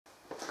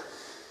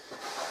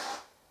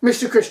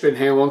Mr. Crispin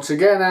here once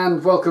again,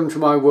 and welcome to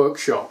my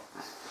workshop.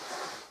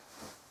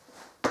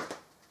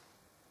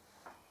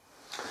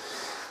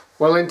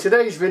 Well, in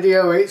today's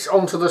video it's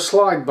onto the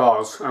slide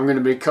bars. I'm going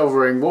to be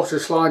covering what a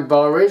slide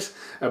bar is,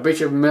 a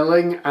bit of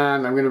milling,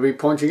 and I'm going to be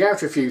pointing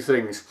out a few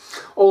things.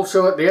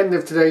 Also, at the end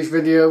of today's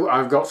video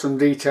I've got some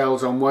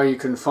details on where you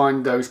can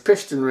find those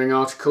piston ring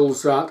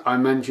articles that I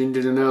mentioned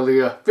in an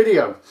earlier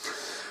video.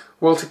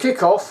 Well, to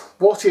kick off,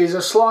 what is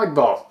a slide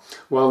bar?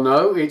 Well,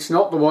 no, it's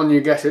not the one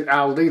you get at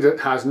Aldi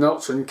that has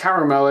nuts and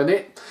caramel in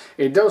it.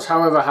 It does,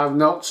 however, have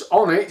nuts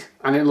on it,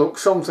 and it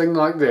looks something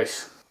like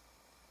this.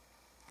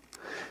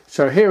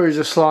 So here is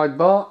a slide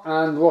bar,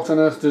 and what on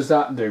earth does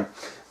that do?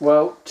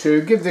 Well,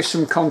 to give this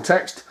some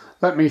context,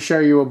 let me show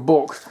you a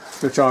book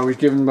that I was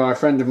given by a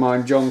friend of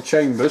mine, John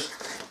Chambers.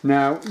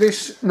 Now,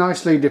 this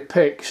nicely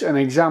depicts an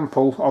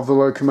example of the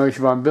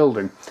locomotive I'm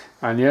building.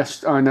 And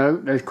yes, I know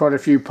there's quite a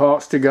few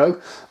parts to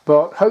go,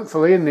 but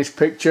hopefully in this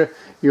picture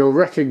you'll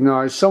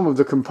recognise some of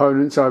the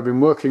components I've been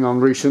working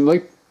on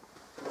recently,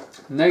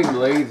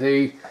 namely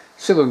the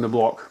cylinder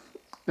block.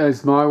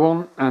 There's my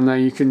one, and there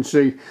you can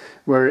see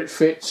where it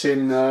fits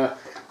in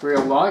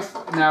real life.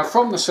 Now,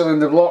 from the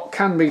cylinder block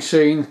can be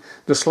seen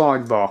the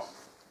slide bar.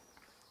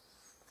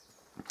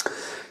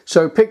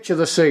 So picture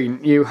the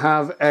scene. You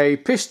have a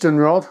piston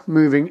rod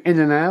moving in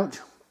and out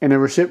in a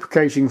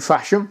reciprocating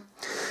fashion,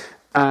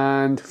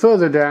 and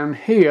further down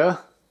here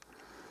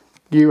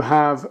you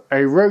have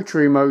a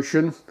rotary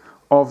motion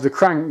of the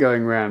crank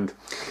going round.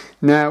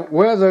 Now,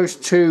 where those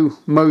two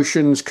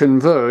motions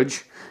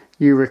converge,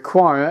 you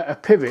require a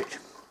pivot,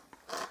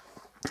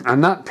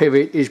 and that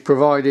pivot is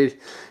provided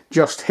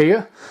just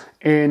here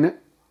in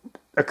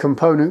a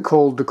component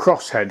called the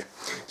crosshead.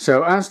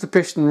 So as the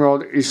piston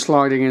rod is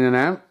sliding in and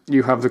out,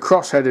 you have the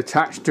crosshead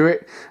attached to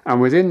it, and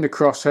within the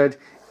crosshead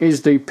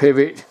is the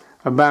pivot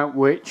about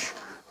which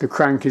the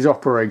crank is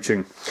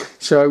operating.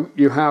 So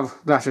you have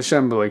that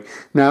assembly.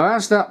 Now,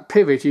 as that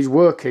pivot is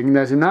working,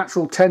 there's a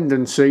natural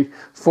tendency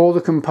for the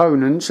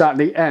components at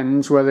the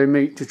ends where they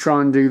meet to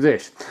try and do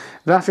this.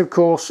 That, of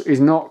course, is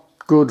not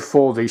good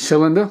for the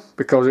cylinder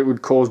because it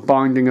would cause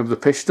binding of the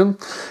piston.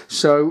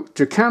 So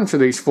to counter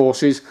these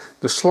forces,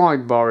 the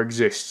slide bar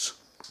exists.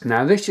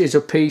 Now, this is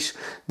a piece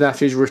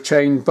that is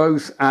retained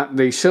both at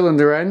the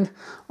cylinder end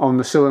on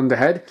the cylinder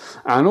head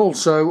and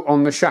also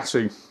on the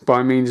chassis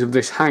by means of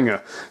this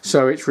hanger.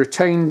 So it's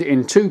retained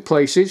in two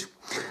places,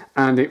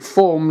 and it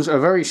forms a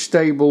very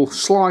stable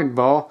slide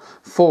bar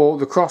for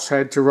the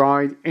crosshead to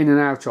ride in and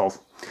out of.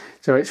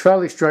 So it's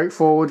fairly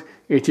straightforward.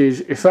 It is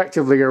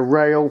effectively a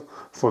rail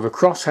for the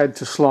crosshead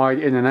to slide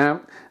in and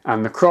out,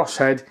 and the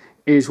crosshead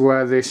is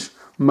where this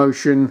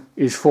motion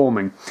is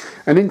forming.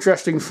 An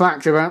interesting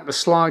fact about the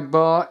slide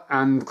bar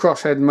and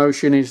crosshead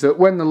motion is that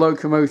when the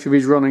locomotive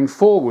is running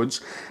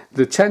forwards,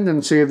 the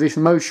tendency of this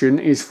motion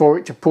is for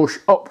it to push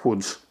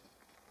upwards.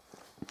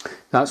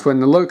 That's when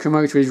the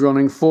locomotive is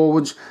running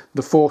forwards,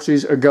 the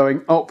forces are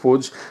going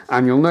upwards,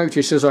 and you'll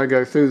notice as I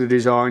go through the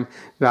design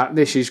that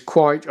this is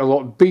quite a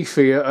lot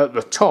beefier at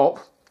the top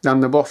than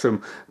the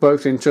bottom,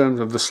 both in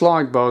terms of the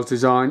slide bar's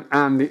design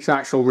and its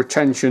actual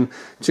retention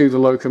to the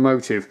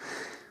locomotive.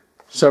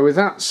 So with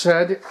that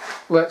said,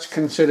 let's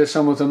consider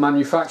some of the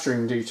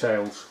manufacturing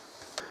details.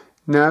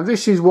 Now,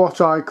 this is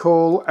what I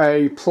call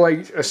a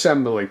plate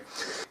assembly.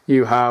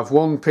 You have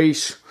one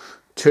piece,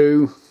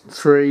 2,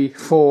 3,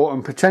 4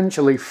 and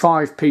potentially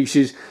 5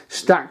 pieces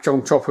stacked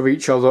on top of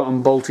each other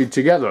and bolted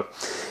together.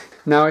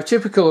 Now, a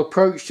typical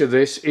approach to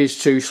this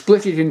is to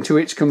split it into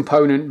its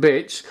component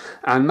bits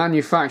and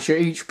manufacture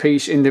each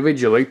piece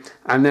individually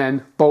and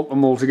then bolt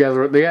them all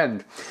together at the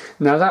end.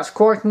 Now, that's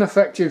quite an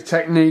effective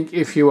technique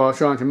if you are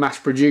trying to mass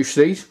produce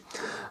these.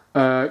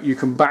 You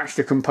can batch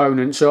the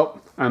components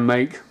up and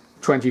make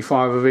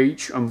 25 of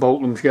each and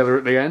bolt them together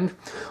at the end.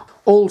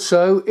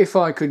 Also, if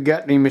I could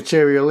get the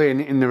material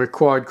in the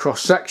required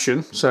cross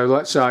section, so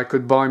let's say I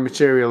could buy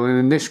material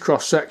in this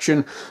cross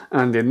section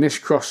and in this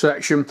cross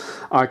section,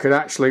 I could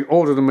actually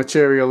order the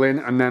material in,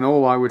 and then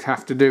all I would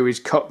have to do is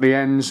cut the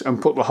ends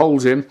and put the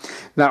holes in.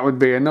 That would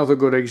be another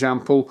good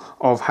example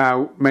of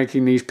how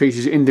making these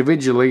pieces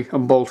individually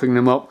and bolting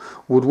them up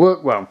would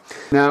work well.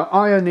 Now,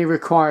 I only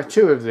require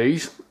 2 of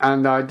these,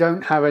 and I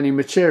don't have any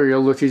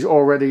material that is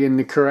already in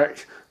the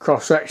correct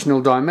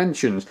cross-sectional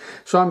dimensions,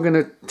 so I'm going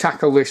to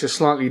tackle this a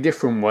slightly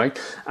different way,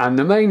 and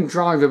the main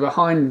driver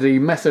behind the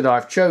method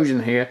I've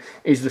chosen here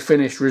is the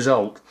finished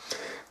result.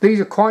 These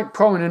are quite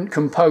prominent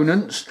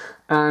components,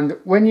 and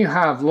when you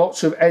have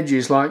lots of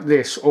edges like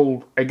this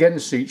all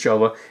against each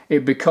other,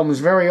 it becomes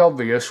very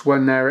obvious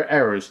when there are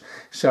errors.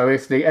 So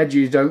if the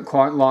edges don't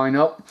quite line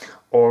up,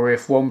 or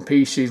if one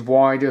piece is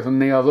wider than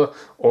the other,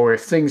 or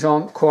if things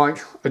aren't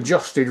quite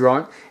adjusted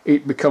right,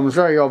 it becomes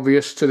very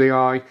obvious to the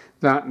eye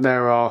that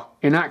there are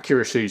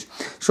inaccuracies.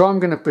 So I'm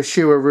going to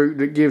pursue a route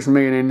that gives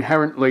me an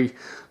inherently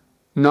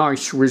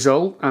nice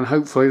result, and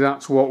hopefully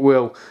that's what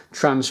will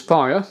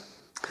transpire.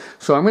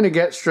 So I'm going to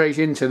get straight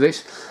into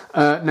this.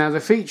 Now, the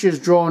features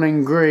drawn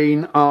in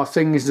green are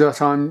things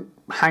that I'm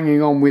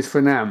hanging on with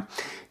for now.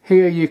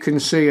 Here you can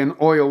see an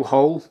oil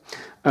hole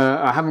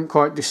I haven't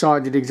quite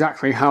decided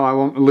exactly how I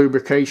want the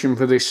lubrication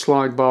for this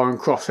slide bar and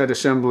crosshead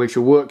assembly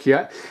to work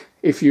yet.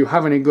 If you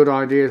have any good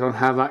ideas on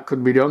how that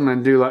could be done,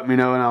 then do let me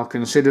know and I'll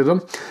consider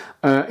them.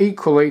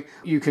 Equally,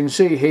 you can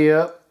see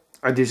here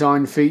a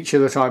design feature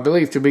that I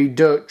believe to be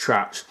dirt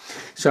traps.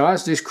 So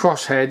as this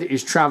crosshead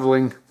is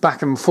travelling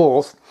back and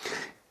forth,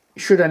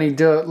 should any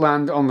dirt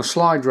land on the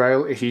slide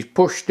rail, it is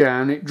pushed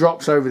down, it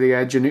drops over the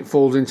edge and it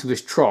falls into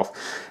this trough.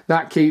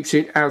 That keeps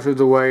it out of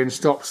the way and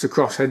stops the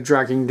crosshead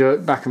dragging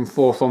dirt back and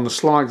forth on the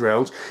slide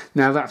rails.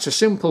 Now that's a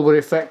simple but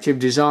effective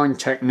design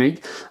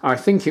technique. I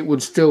think it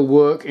would still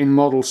work in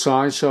model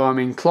size, so I'm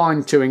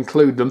inclined to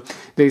include them.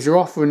 These are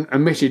often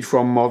omitted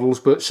from models,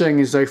 but seeing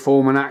as they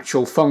form an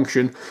actual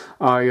function,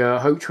 I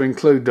hope to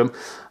include them.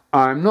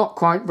 I'm not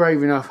quite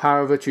brave enough,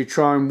 however, to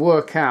try and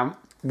work out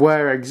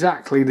where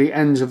exactly the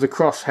ends of the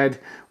crosshead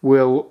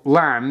will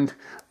land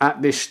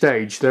at this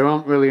stage. There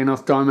aren't really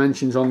enough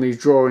dimensions on these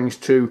drawings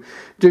to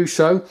do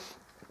so,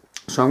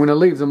 so I'm going to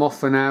leave them off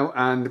for now,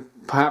 and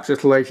perhaps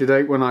at a later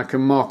date when I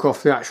can mark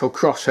off the actual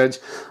crossheads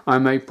I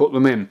may put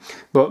them in.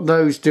 But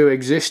those do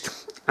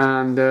exist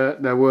and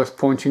they're worth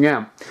pointing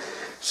out.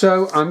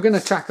 So I'm going to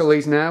tackle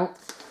these now.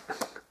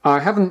 I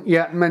haven't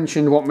yet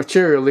mentioned what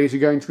material these are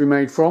going to be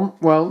made from.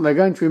 Well, they're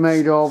going to be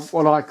made of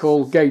what I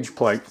call gauge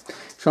plate.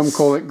 Some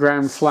call it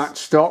ground flat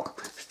stock.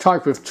 It's a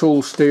type of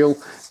tool steel.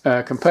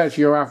 Compared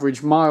to your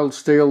average mild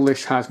steel,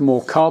 this has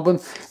more carbon.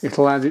 It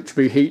allows it to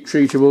be heat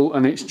treatable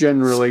and it's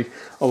generally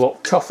a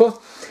lot tougher.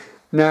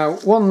 Now,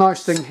 one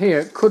nice thing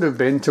here could have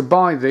been to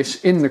buy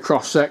this in the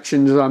cross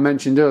sections, as I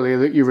mentioned earlier,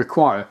 that you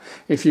require.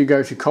 If you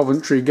go to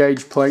Coventry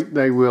Gauge Plate,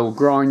 they will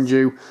grind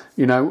you,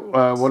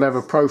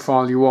 whatever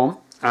profile you want,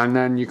 and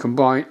then you can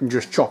buy it and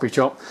just chop it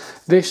up.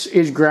 This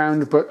is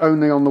ground, but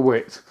only on the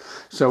width.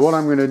 So what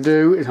I'm going to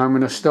do is I'm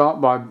going to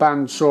start by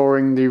band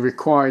sawing the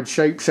required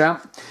shapes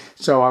out.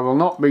 So I will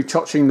not be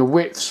touching the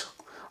widths,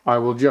 I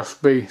will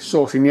just be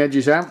sorting the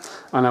edges out,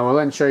 and I will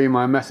then show you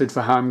my method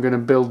for how I'm going to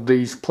build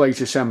these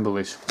plate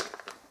assemblies.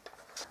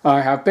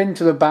 I have been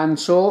to the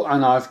bandsaw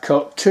and I've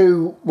cut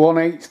two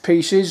 1/8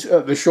 pieces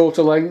at the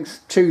shorter length,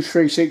 two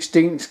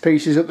 3/16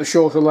 pieces at the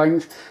shorter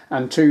length,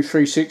 and two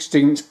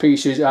 3/16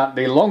 pieces at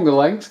the longer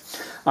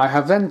length. I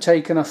have then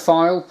taken a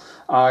file,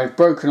 I've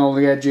broken all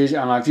the edges,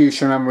 and I've used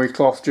some emery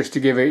cloth just to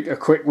give it a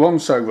quick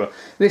once over.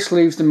 This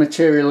leaves the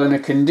material in a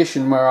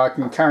condition where I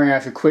can carry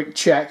out a quick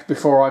check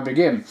before I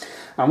begin.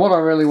 And what I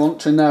really want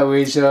to know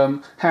is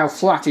how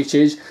flat it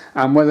is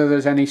and whether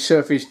there's any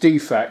surface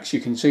defects. You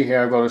can see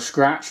here I've got a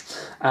scratch,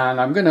 and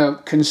I'm going to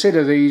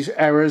consider these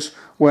errors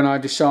when I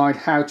decide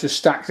how to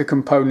stack the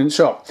components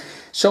up.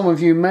 Some of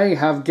you may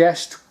have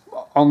guessed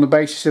on the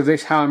basis of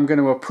this how I'm going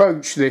to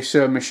approach this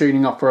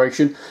machining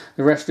operation.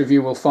 The rest of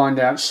you will find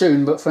out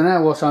soon, but for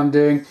now what I'm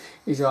doing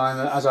is I'm,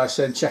 as I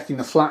said, checking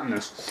the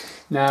flatness.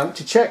 Now,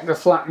 to check the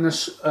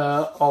flatness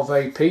of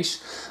a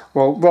piece,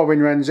 well,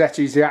 Robin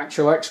Renzetti is the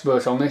actual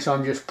expert on this,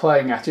 I'm just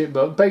playing at it,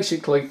 but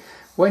basically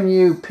when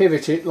you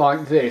pivot it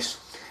like this,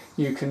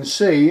 you can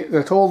see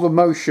that all the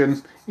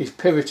motion is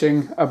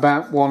pivoting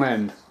about one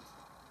end.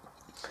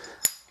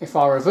 If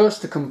I reverse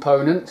the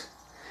component,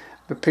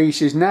 the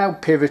piece is now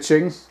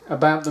pivoting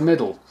about the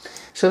middle.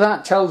 So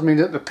that tells me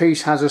that the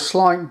piece has a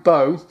slight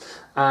bow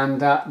and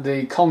that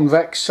the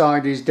convex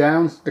side is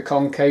down, the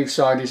concave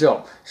side is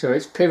up. So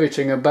it's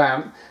pivoting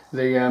about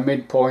the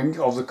midpoint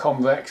of the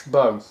convex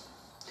bow.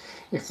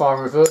 If I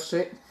reverse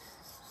it,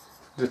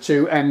 the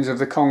two ends of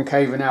the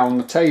concave are now on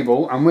the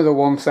table, and with a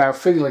 1/1000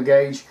 feeler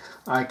gauge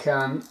I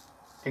can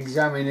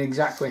examine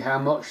exactly how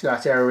much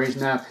that error is.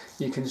 Now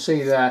you can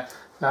see there,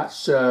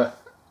 that's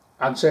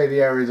I'd say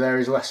the error there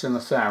is less than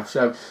 1/1000.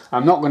 So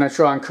I'm not going to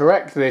try and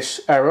correct this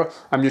error,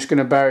 I'm just going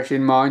to bear it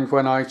in mind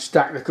when I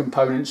stack the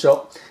components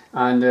up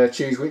and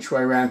choose which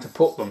way around to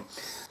put them.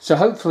 So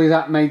hopefully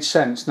that made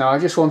sense. Now I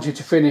just wanted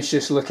to finish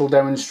this little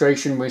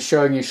demonstration with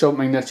showing you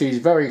something that is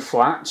very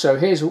flat. So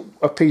here's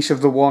a piece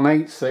of the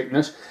 1/8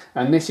 thickness,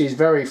 and this is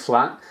very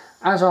flat.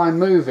 As I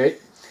move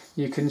it,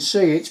 you can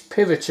see it's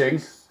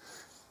pivoting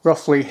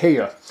roughly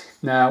here.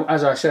 Now,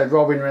 as I said,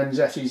 Robin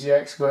Renzetti is the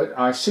expert.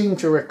 I seem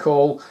to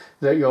recall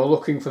that you're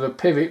looking for the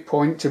pivot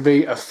point to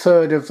be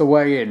 1/3 of the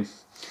way in.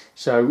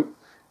 So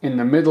in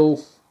the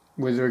middle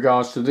with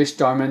regards to this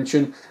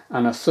dimension,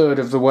 and 1/3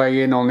 of the way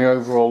in on the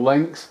overall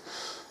length,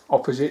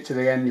 opposite to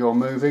the end you're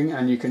moving,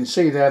 and you can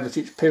see there that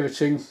it's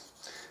pivoting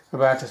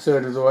about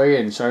 1/3 of the way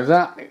in. So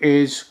that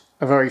is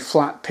a very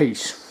flat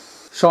piece.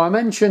 So I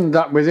mentioned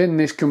that within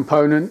this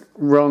component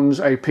runs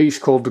a piece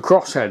called the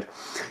crosshead.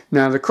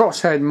 Now the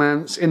crosshead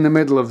mounts in the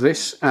middle of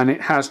this, and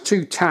it has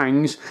two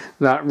tangs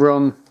that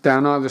run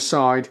down either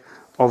side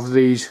of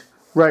these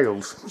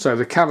rails. So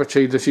the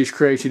cavity that is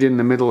created in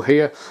the middle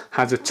here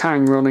has a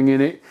tang running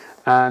in it,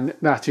 and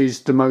that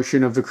is the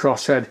motion of the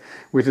crosshead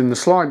within the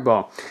slide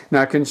bar.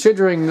 Now,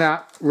 considering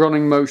that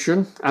running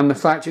motion and the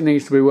fact it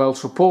needs to be well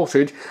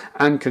supported,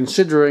 and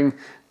considering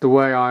the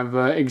way I've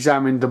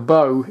examined the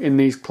bow in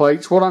these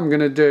plates, what I'm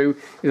going to do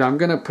is I'm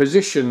going to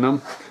position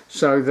them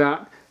so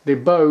that the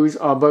bows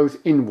are both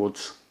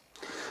inwards.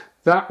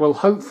 That will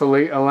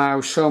hopefully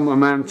allow some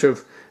amount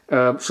of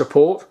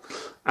support,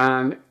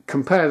 and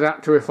compare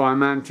that to if I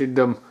mounted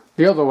them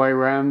the other way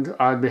around,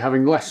 I'd be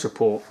having less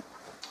support.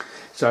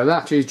 So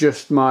that is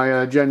just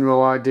my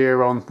general idea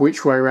on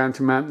which way around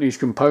to mount these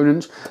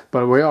components,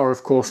 but we are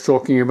of course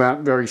talking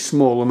about very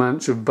small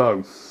amounts of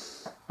bow.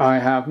 I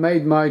have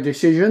made my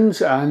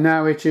decisions and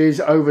now it is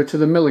over to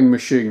the milling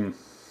machine.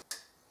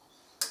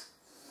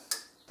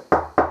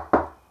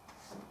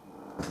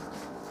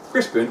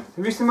 Crispin,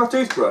 have you seen my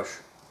toothbrush?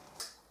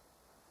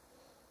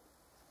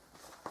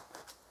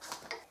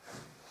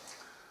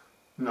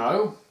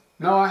 No,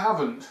 I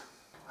haven't.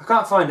 I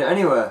can't find it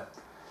anywhere.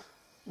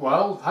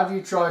 Well, have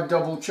you tried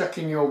double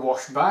checking your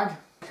wash bag?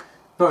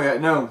 Not yet,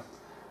 no.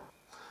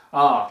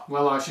 Ah,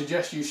 well I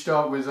suggest you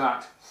start with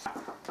that.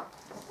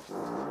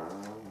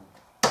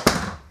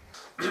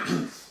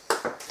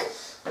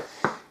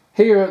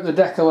 Here at the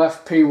Deckel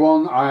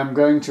FP1 I am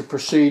going to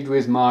proceed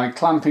with my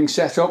clamping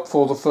setup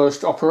for the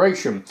first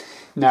operation.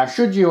 Now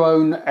should you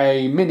own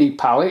a mini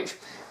pallet,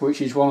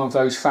 which is one of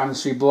those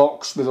fancy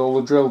blocks with all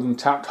the drilled and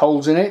tapped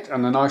holes in it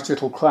and the nice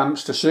little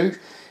clamps to suit,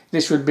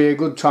 this would be a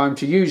good time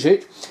to use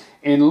it.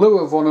 In lieu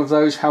of one of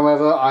those,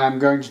 however, I am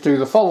going to do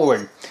the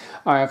following.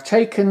 I have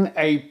taken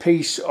a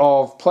piece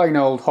of plain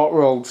old hot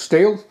rolled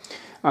steel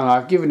and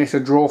I've given it a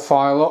draw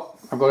file up.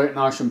 I've got it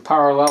nice and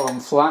parallel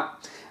and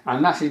flat,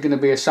 and that is going to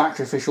be a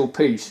sacrificial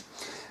piece.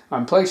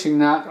 I'm placing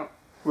that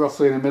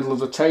roughly in the middle of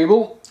the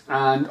table,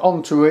 and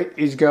onto it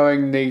is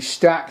going the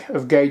stack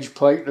of gauge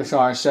plate that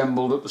I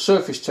assembled at the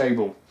surface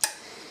table.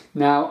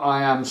 Now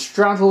I am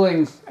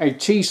straddling a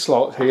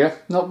T-slot here,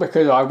 not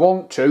because I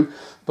want to,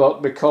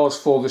 but because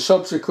for the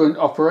subsequent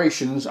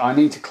operations I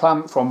need to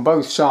clamp from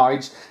both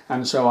sides,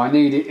 and so I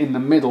need it in the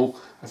middle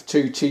of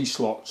two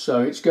T-slots.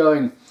 So it's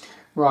going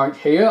right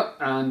here,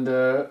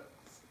 and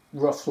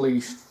roughly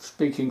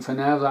speaking for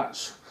now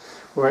that's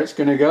where it's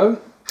going to go.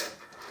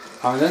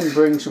 I then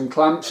bring some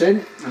clamps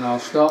in, and I'll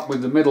start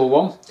with the middle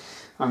one.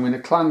 I'm going to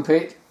clamp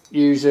it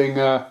using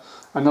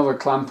another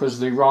clamp as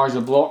the riser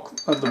block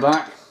at the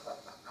back,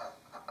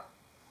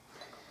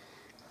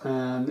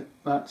 and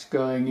that's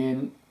going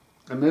in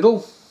the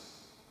middle.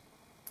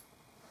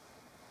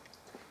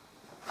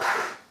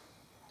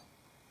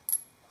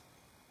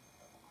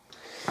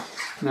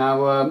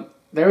 Now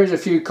there is a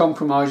few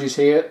compromises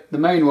here, the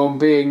main one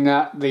being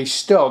that the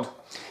stud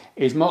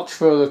is much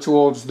further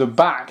towards the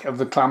back of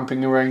the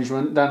clamping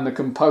arrangement than the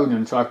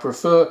component. I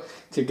prefer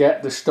to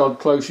get the stud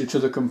closer to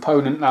the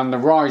component than the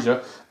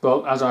riser,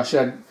 but as I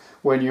said,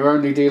 when you're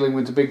only dealing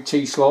with the big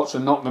T-slots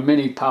and not the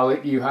mini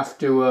pallet, you have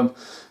to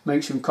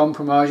make some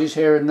compromises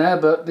here and there,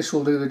 but this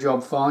will do the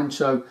job fine.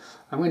 So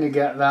I'm going to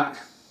get that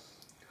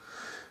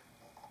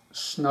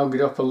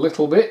snugged up a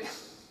little bit.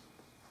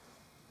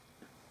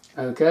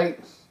 Okay,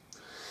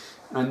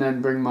 and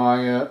then bring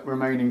my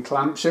remaining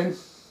clamps in.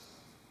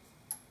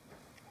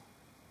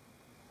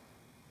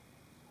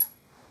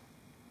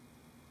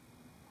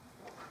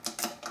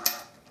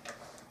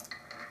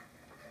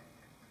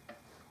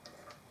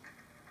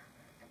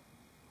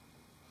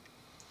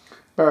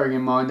 Bearing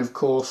in mind, of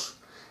course,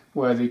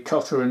 where the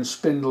cutter and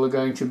spindle are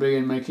going to be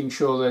and making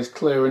sure there's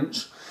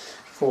clearance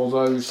for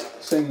those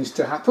things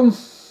to happen.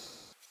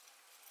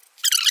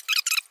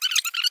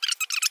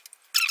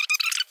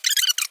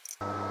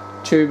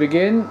 To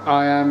begin,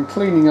 I am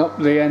cleaning up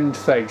the end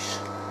face.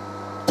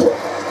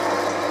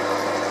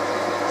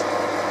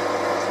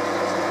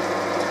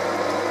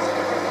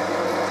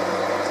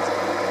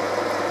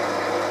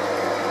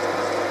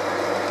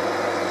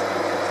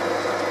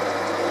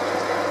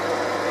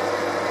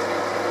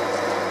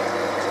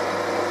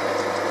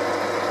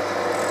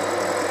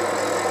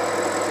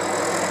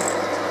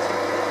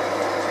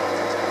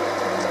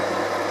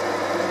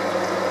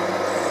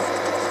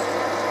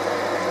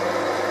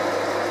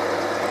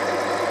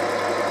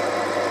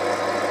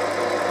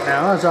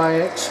 Now, as I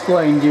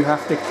explained, you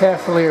have to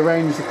carefully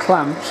arrange the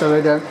clamps so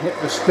they don't hit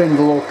the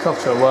spindle or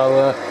cutter.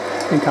 Well, I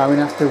think I'm going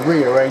to have to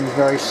rearrange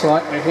very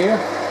slightly here.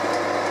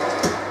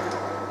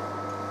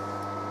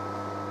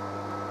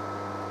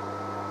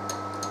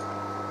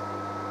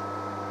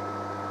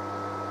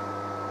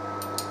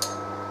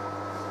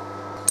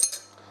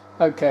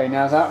 Okay,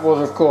 now that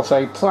was of course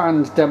a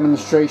planned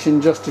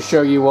demonstration just to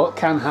show you what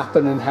can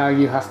happen and how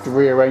you have to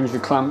rearrange the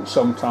clamps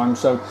sometimes.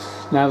 So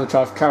now that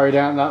I've carried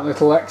out that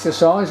little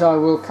exercise, I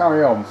will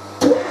carry on.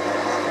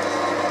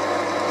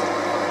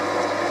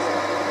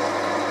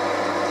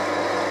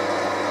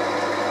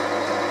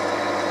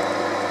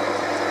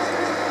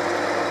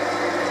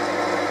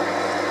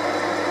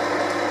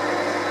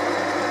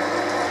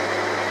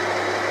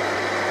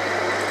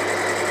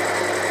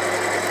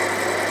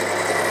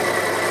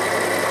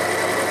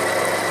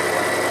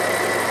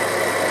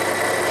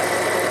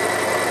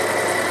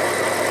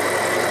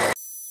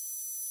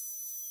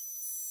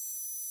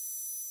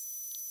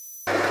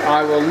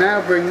 I will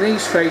now bring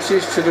these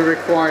faces to the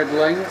required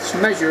lengths,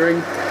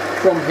 measuring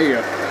from here.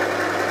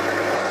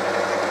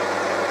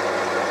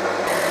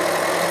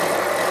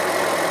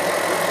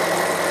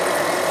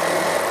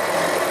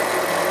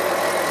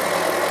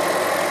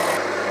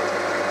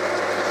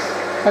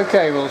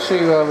 Okay, we'll see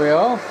where we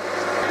are.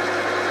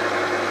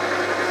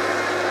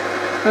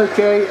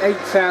 Okay,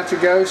 8th hour to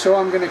go, so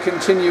I'm going to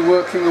continue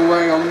working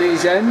away on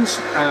these ends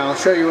and I'll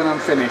show you when I'm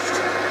finished.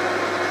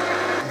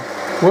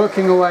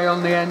 Working away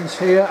on the ends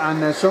here,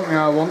 and there's something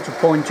I want to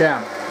point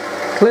out.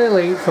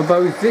 Clearly, for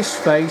both this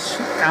face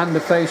and the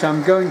face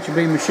I'm going to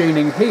be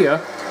machining here,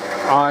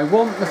 I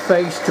want the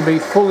face to be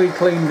fully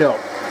cleaned up,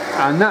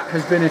 and that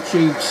has been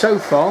achieved so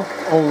far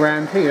all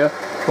around here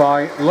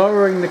by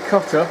lowering the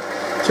cutter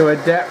to a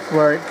depth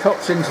where it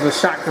cuts into the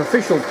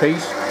sacrificial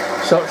piece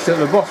such that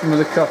the bottom of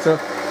the cutter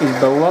is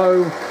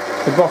below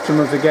the bottom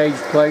of the gauge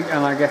plate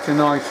and I get a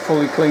nice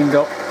fully cleaned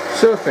up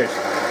surface.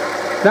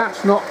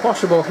 That's not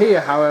possible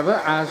here,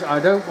 however, as I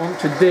don't want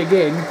to dig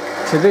in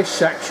to this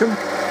section,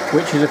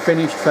 which is a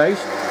finished face,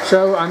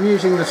 so I'm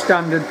using the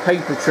standard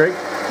paper trick.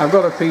 I've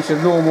got a piece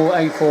of normal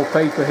A4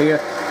 paper here,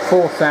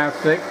 4th thou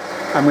thick.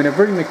 I'm going to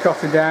bring the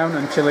cutter down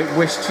until it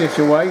whisks it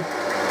away,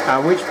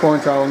 at which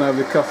point I will know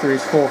the cutter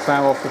is 4th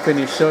thou off the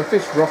finished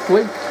surface,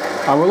 roughly.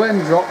 I will then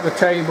drop the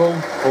table,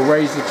 or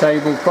raise the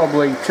table,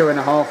 probably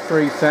 2.5,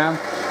 3 thou,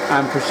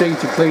 and proceed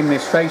to clean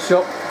this face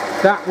up.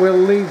 That will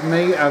leave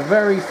me a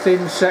very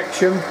thin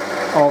section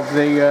of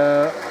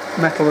the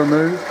metal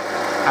remove,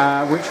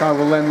 which I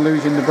will then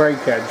lose in the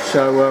break edge.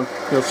 So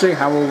you'll see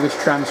how all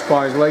this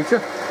transpires later,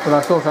 but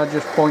I thought I'd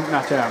just point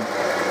that out.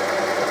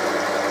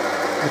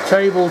 The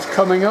table's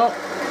coming up,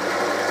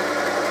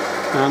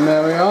 and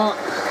there we are.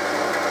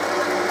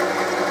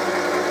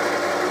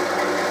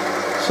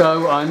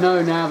 So I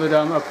know now that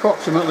I'm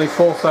approximately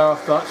 4th thou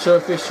off that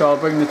surface, so I'll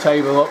bring the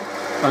table up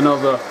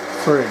another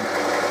 3.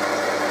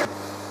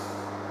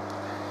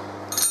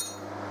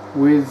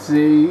 With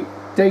the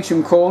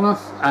datum corner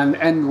and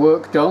end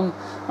work done,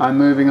 I'm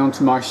moving on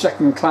to my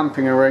second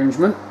clamping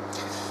arrangement,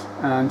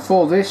 and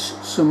for this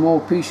some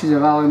more pieces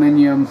of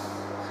aluminium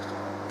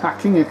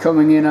packing are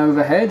coming in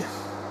overhead,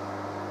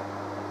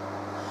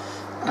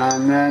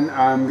 and then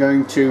I'm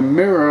going to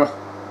mirror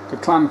the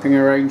clamping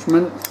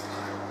arrangement,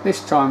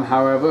 this time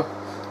however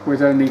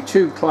with only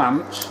 2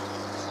 clamps,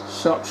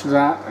 such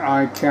that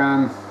I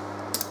can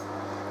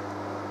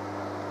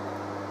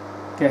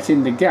get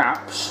in the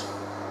gaps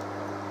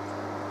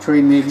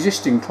between the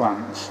existing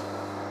clamps.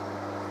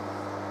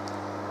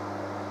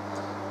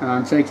 And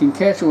I'm taking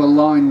care to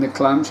align the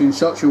clamps in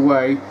such a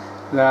way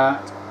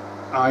that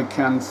I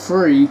can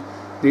free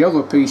the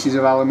other pieces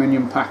of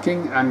aluminium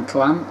packing and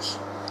clamps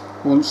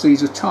once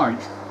these are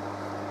tight.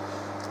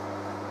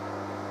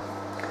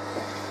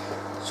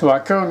 So I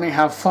currently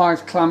have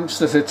 5 clamps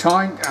that are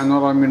tight, and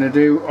what I'm going to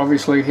do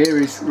obviously here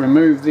is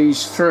remove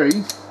these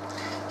 3.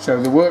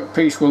 So the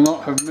workpiece will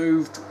not have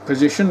moved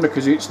position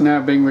because it's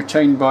now being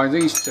retained by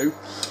these 2,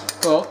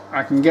 but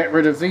I can get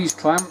rid of these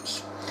clamps,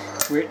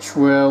 which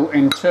will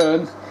in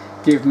turn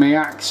give me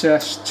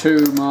access to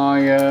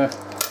my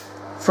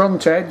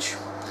front edge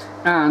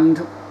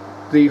and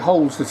the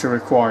holes that are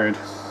required.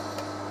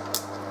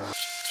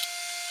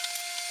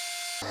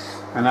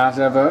 And as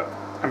ever,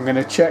 I'm going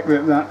to check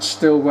that that's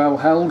still well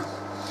held,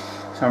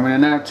 so I'm going to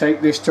now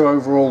take this to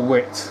overall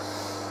width.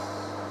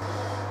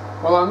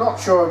 Well, I'm not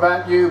sure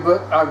about you,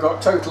 but I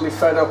got totally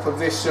fed up of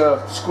this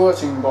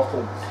squirting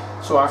bottle,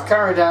 so I've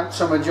carried out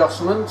some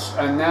adjustments,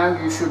 and now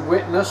you should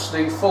witness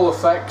the full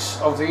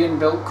effects of the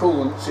inbuilt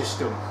coolant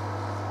system.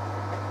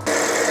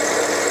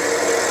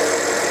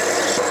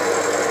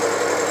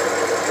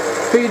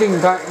 Feeding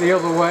back the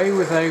other way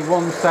with a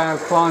 1 thou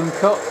climb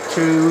cut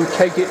to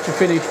take it to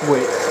finished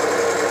width.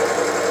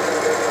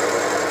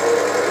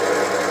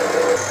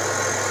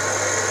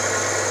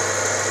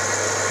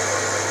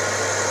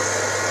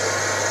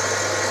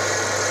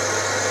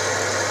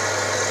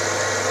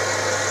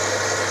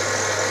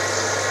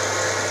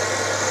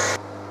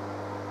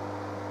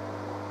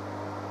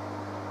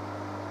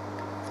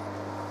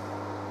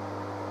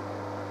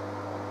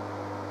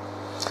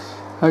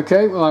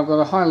 Okay, well, I've got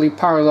a highly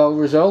parallel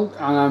result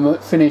and I'm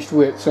at finished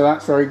width, so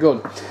that's very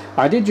good.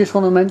 I did just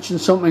want to mention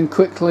something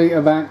quickly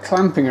about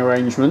clamping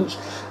arrangements,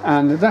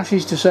 and that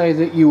is to say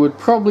that you would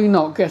probably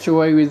not get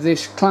away with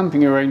this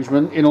clamping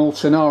arrangement in all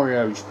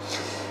scenarios.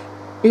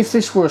 If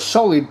this were a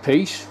solid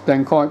piece,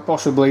 then quite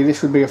possibly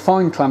this would be a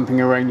fine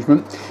clamping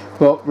arrangement,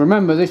 but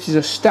remember this is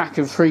a stack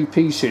of 3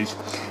 pieces,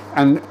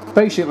 and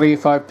basically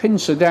if I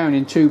pincer down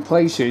in 2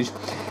 places,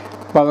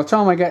 by the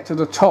time I get to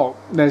the top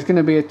there's going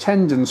to be a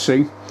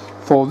tendency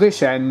for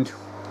this end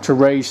to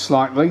raise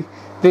slightly,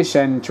 this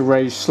end to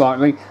raise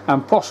slightly,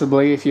 and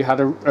possibly if you had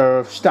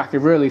a stack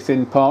of really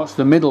thin parts,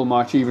 the middle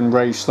might even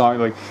raise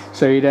slightly,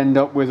 so you'd end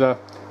up with a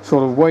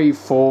sort of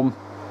waveform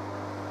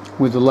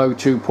with the low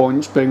 2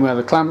 points being where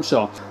the clamps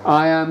are.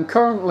 I am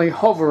currently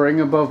hovering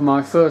above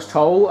my first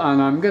hole,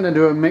 and I'm going to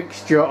do a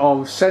mixture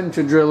of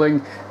centre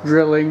drilling,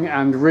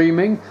 and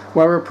reaming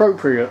where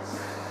appropriate.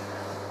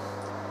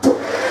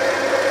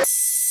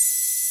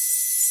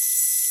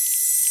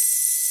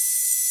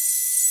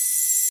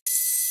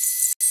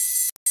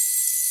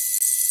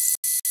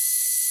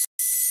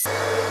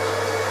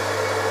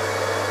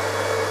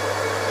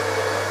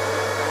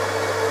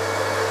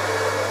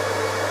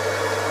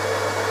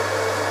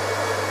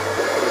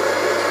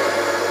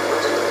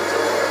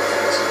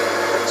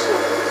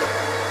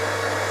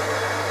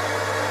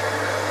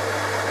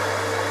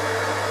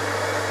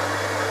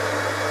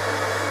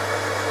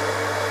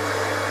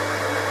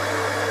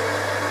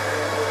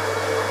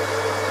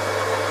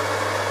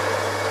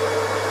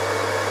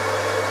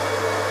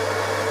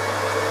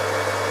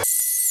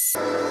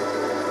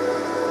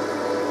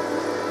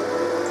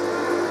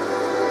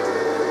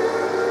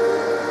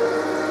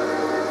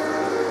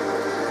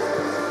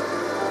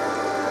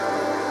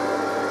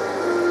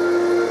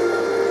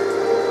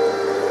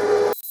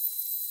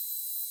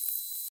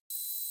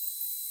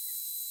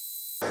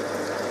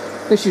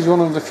 This is one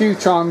of the few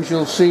times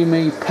you'll see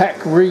me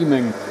peck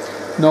reaming.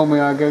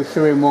 Normally I go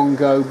through in one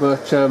go,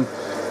 but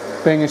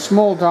being a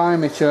small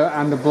diameter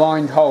and a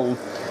blind hole,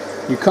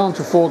 you can't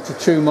afford for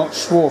too much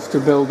swarf to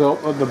build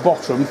up at the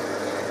bottom,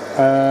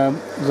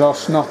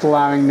 thus not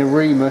allowing the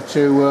reamer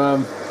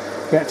to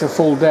get to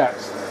full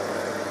depth.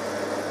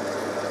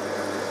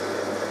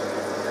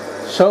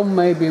 Some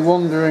may be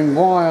wondering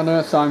why on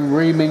earth I'm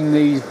reaming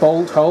these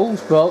bolt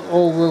holes, but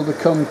all will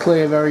become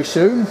clear very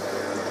soon.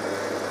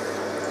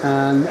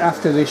 And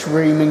after this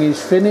reaming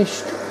is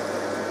finished,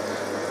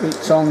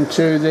 it's on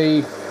to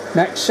the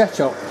next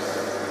setup.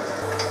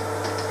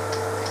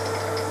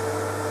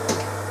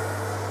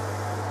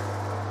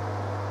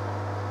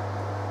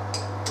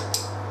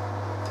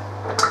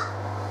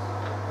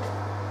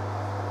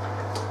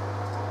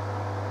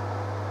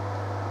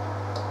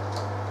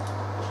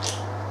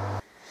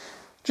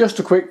 Just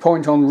a quick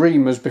point on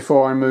reamers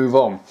before I move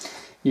on.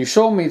 You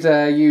saw me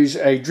there use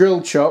a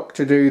drill chuck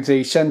to do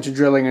the centre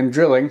drilling and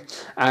drilling,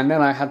 and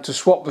then I had to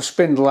swap the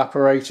spindle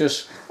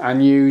apparatus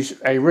and use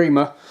a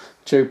reamer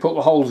to put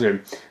the holes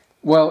in.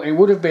 Well, it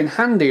would have been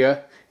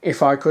handier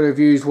if I could have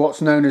used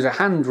what's known as a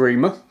hand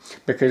reamer,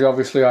 because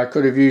obviously I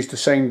could have used the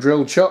same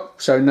drill chuck,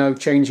 so no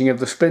changing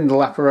of the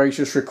spindle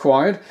apparatus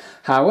required.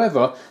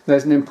 However,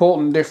 there's an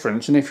important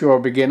difference, and if you're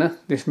a beginner,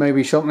 this may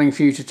be something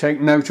for you to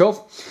take note of.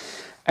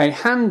 A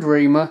hand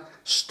reamer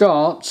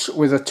starts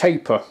with a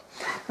taper,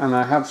 and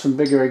I have some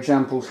bigger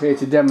examples here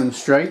to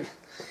demonstrate.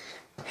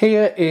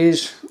 Here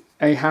is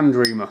a hand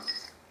reamer.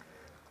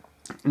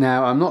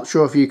 Now, I'm not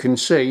sure if you can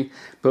see,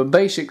 but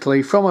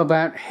basically from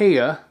about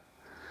here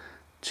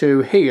to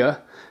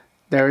here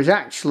there is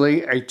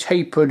actually a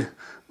tapered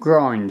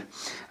grind,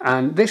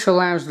 and this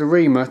allows the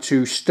reamer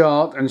to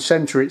start and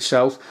centre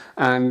itself,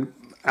 and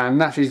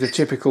that is the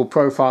typical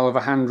profile of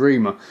a hand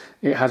reamer.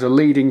 It has a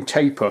leading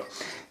taper.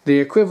 The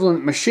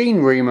equivalent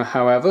machine reamer,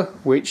 however,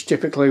 which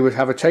typically would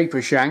have a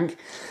taper shank,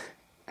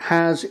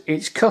 has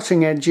its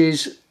cutting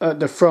edges at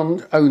the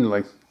front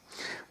only.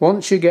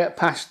 Once you get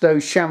past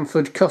those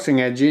chamfered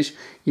cutting edges,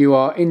 you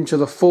are into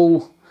the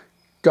full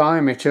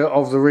diameter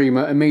of the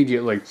reamer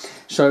immediately.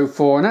 So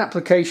for an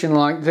application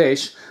like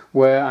this,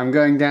 where I'm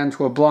going down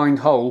to a blind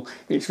hole,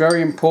 it's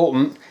very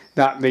important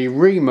that the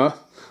reamer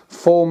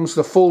forms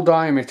the full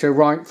diameter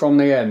right from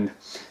the end.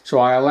 So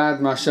I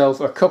allowed myself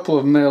a couple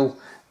of mil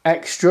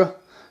extra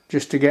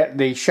just to get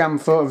the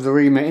chamfer of the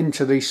reamer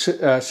into the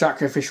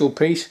sacrificial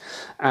piece,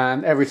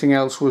 and everything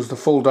else was the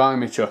full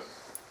diameter.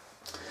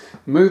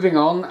 Moving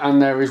on, and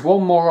there is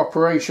one more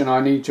operation I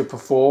need to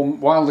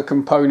perform while the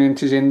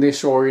component is in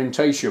this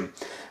orientation,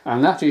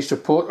 and that is to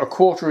put a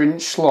 1/4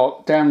 inch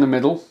slot down the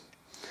middle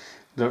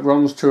that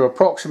runs to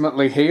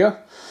approximately here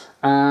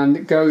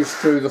and goes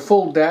through the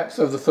full depth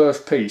of the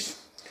first piece.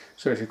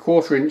 So it's a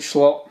 1/4 inch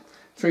slot,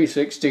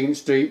 3/16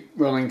 deep,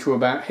 running to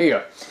about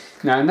here.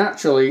 Now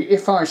naturally,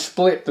 if I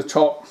split the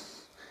top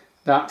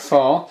that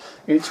far,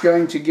 it's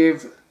going to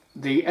give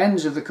the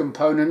ends of the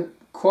component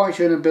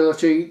quite an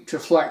ability to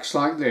flex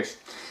like this.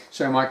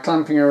 So my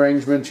clamping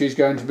arrangement is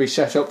going to be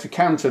set up to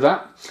counter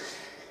that.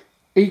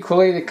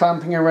 Equally, the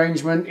clamping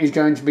arrangement is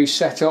going to be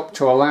set up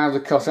to allow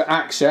the cutter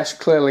access.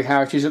 Clearly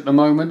how it is at the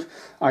moment,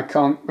 I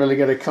can't really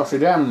get a cutter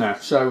down there.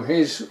 So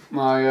here's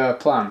my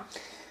plan.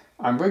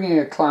 I'm bringing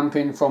a clamp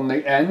in from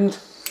the end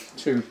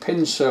to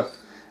pincer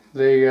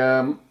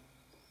the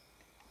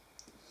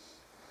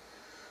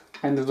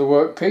end of the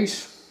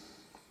workpiece.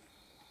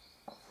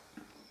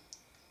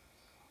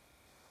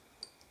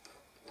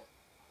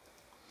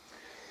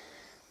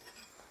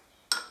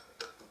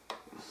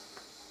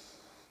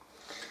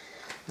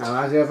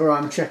 Now as ever,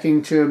 I'm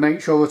checking to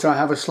make sure that I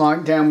have a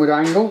slight downward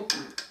angle.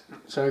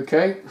 It's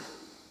okay.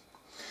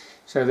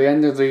 So the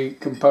end of the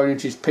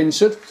component is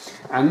pincered,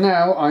 and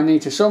now I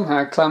need to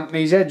somehow clamp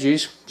these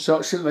edges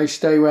such that they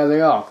stay where they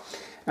are.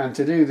 And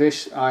to do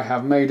this, I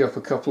have made up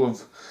a couple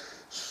of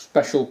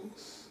special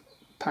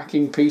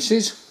packing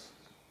pieces.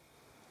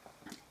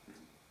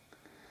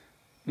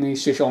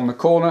 These sit on the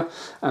corner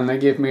and they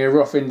give me a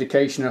rough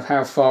indication of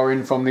how far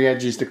in from the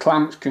edges the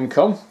clamps can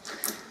come,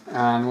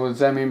 and with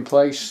them in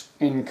place,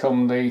 in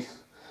come the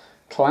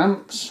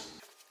clamps.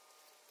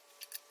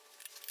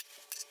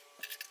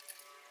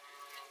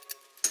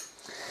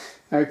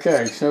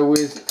 Okay, so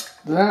with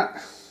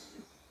that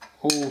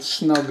all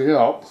snugged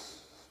up,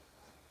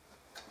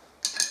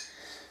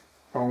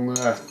 wrong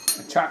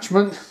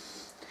attachment,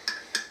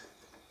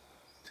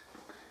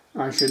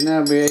 I should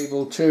now be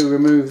able to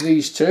remove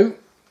these two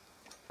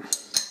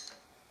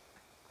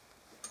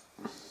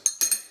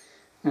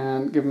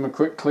and give them a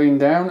quick clean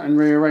down and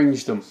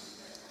rearrange them.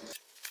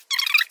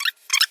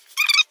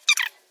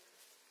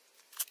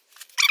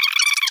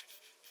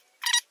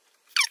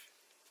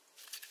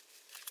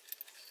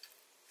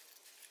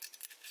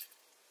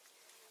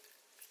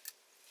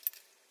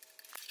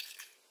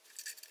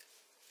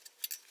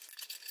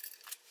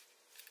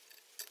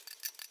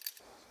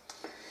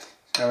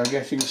 So we're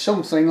getting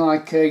something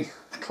like a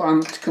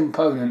clamped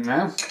component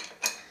now.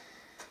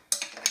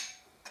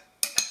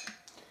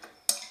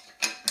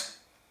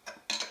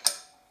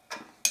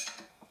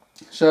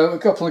 So a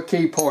couple of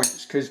key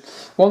points,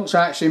 because once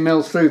I actually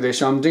mill through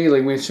this, I'm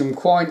dealing with some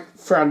quite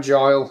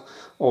fragile,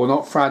 or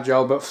not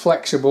fragile, but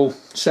flexible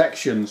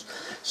sections.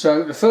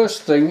 So the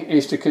first thing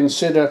is to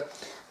consider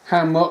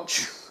how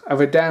much of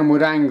a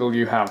downward angle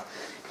you have.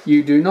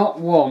 You do not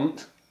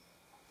want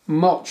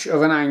much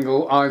of an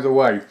angle either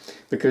way,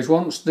 because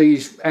once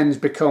these ends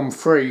become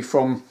free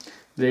from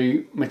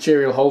the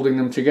material holding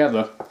them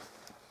together,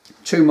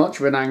 too much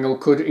of an angle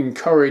could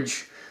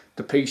encourage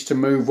the piece to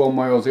move one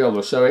way or the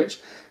other. So it's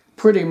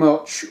pretty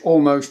much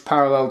almost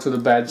parallel to the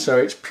bed, so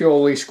it's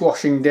purely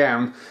squashing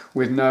down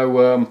with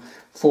no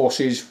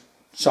forces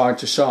side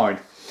to side.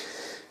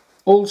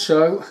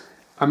 Also,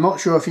 I'm not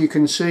sure if you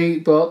can see,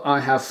 but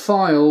I have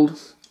filed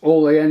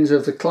all the ends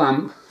of the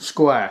clamp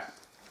square.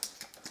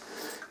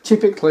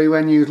 Typically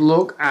when you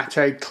look at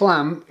a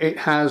clamp, it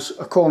has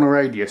a corner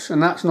radius,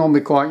 and that's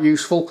normally quite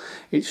useful.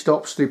 It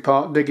stops the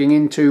part digging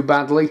in too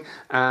badly,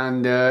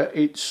 and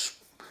it's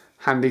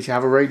handy to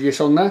have a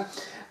radius on there.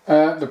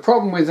 The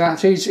problem with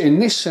that is, in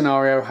this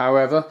scenario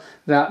however,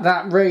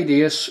 that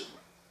radius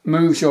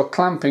moves your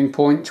clamping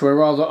point to a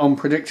rather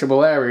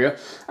unpredictable area,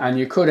 and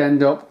you could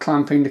end up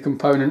clamping the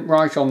component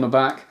right on the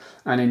back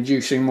and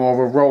inducing more of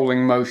a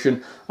rolling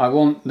motion. I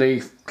want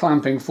the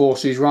clamping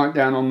forces right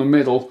down on the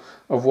middle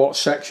of what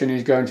section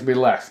is going to be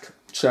left.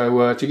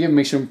 So to give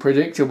me some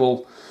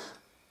predictable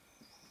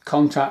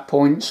contact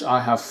points, I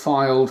have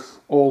filed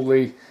all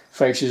the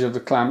faces of the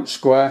clamp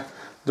square,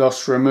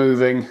 thus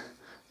removing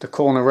the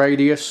corner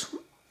radius.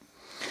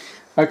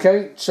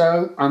 Okay,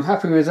 so I'm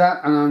happy with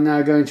that, and I'm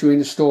now going to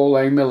install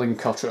a milling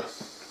cutter.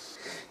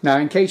 Now,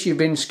 in case you've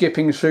been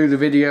skipping through the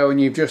video and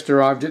you've just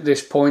arrived at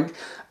this point,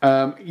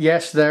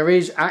 yes, there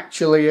is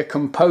actually a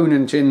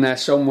component in there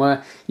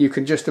somewhere. You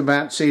can just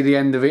about see the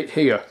end of it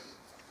here.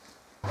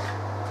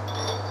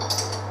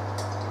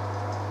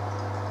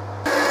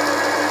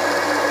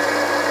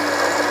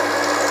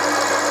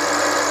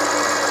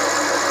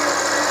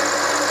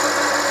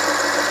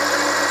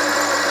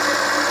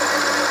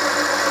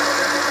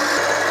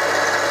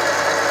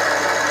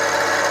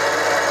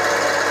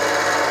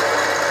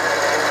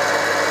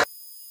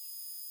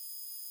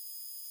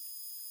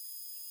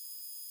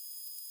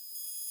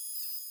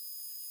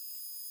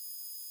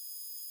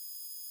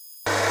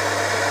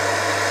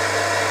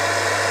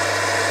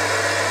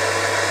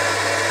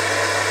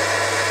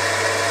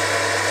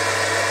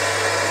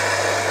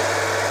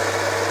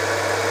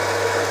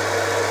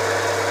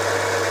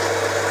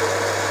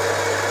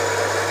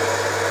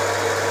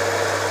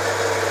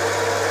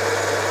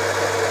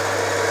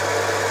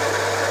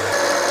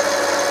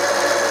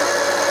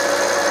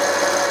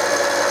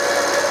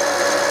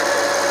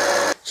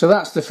 So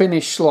that's the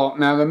finished slot.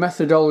 Now the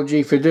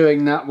methodology for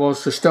doing that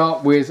was to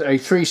start with a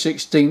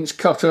 3/16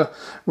 cutter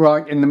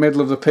right in the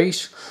middle of the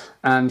piece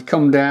and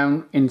come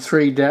down in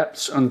 3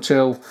 depths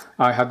until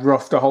I had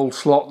roughed the whole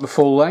slot the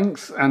full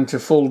length and to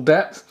full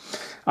depth.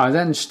 I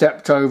then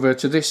stepped over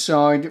to this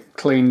side,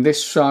 cleaned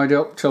this side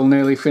up till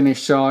nearly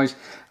finished size.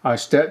 I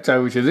stepped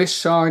over to this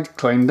side,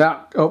 cleaned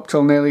that up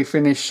till nearly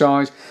finished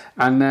size,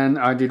 and then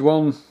I did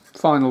one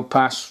final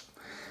pass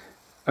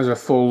as a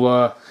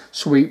full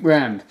sweep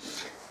round.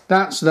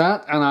 That's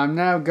that, and I'm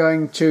now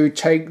going to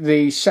take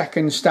the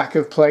second stack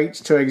of plates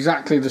to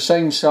exactly the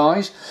same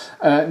size.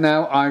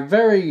 Now I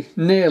very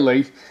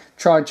nearly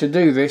tried to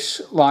do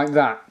this like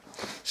that,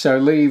 so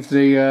leave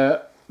the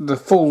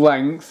full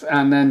length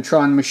and then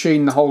try and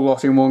machine the whole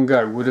lot in one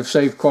go. Would have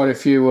saved quite a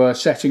few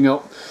setting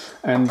up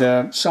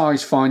and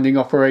size finding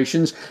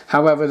operations.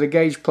 However, the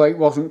gauge plate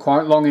wasn't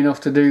quite long enough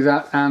to do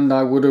that, and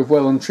I would have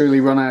well and truly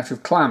run out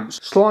of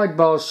clamps. Slide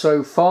bars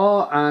so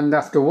far, and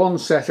after one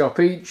setup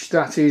each,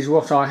 that is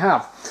what I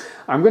have.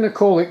 I'm going to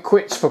call it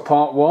quits for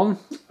part 1.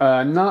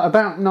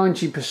 About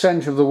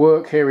 90% of the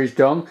work here is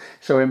done,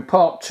 so in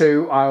part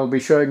 2 I'll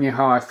be showing you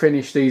how I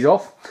finish these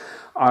off.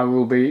 I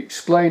will be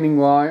explaining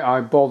why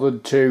I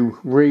bothered to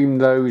ream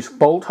those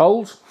bolt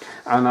holes,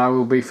 and I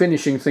will be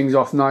finishing things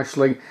off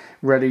nicely,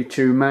 ready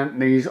to mount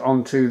these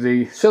onto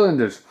the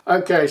cylinders.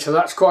 Okay, so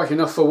that's quite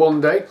enough for one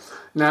day.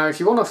 Now if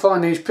you want to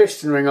find these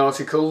piston ring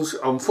articles,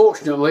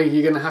 unfortunately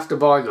you're going to have to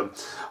buy them.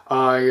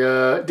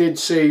 I did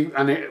see,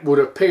 and it would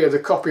appear the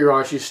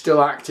copyright is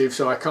still active,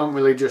 so I can't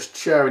really just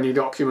share any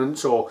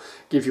documents or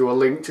give you a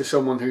link to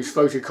someone who's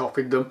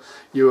photocopied them.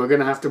 You are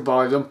going to have to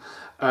buy them.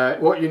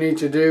 What you need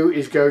to do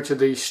is go to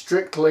the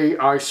Strictly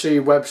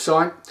IC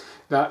website.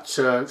 That's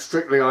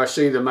Strictly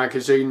IC, the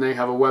magazine. They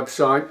have a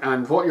website,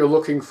 and what you're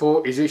looking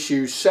for is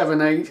issues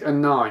 7, 8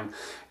 and 9.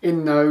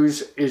 In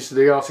those is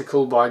the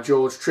article by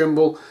George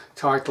Trimble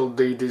titled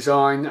The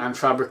Design and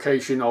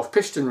Fabrication of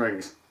Piston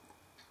Rings.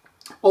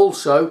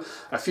 Also,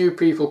 a few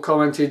people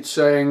commented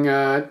saying,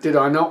 did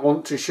I not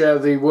want to share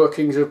the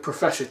workings of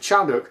Professor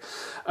Chaddock?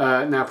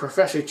 Now,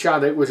 Professor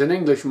Chaddock was an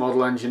English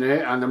model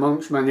engineer, and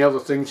amongst many other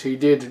things he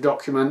did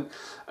document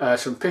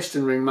some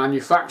piston ring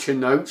manufacture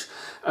notes.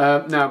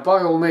 Now,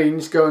 by all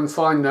means, go and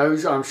find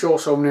those. I'm sure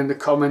someone in the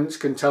comments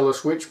can tell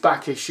us which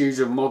back issues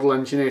of Model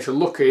Engineer to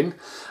look in.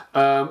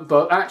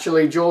 But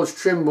actually, George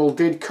Trimble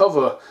did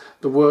cover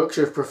the works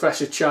of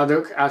Professor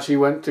Chaddock as he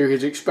went through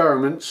his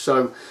experiments,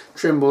 so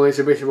Trimble is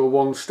a bit of a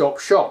one-stop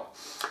shop.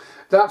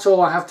 That's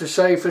all I have to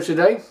say for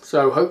today,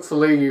 so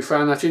hopefully you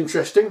found that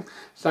interesting.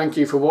 Thank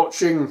you for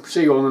watching,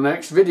 see you on the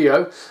next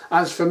video.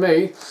 As for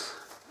me,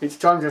 it's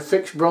time to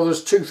fix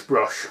Brother's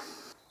toothbrush.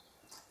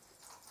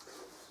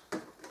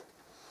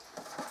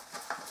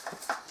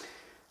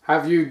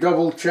 Have you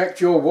double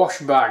checked your wash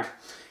bag?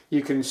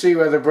 You can see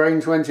where the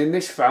brains went in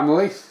this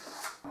family.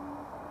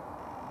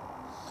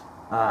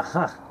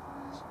 Aha!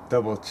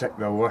 Double check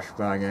the wash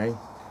bag, eh?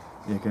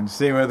 You can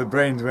see where the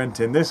brains went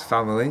in this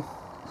family.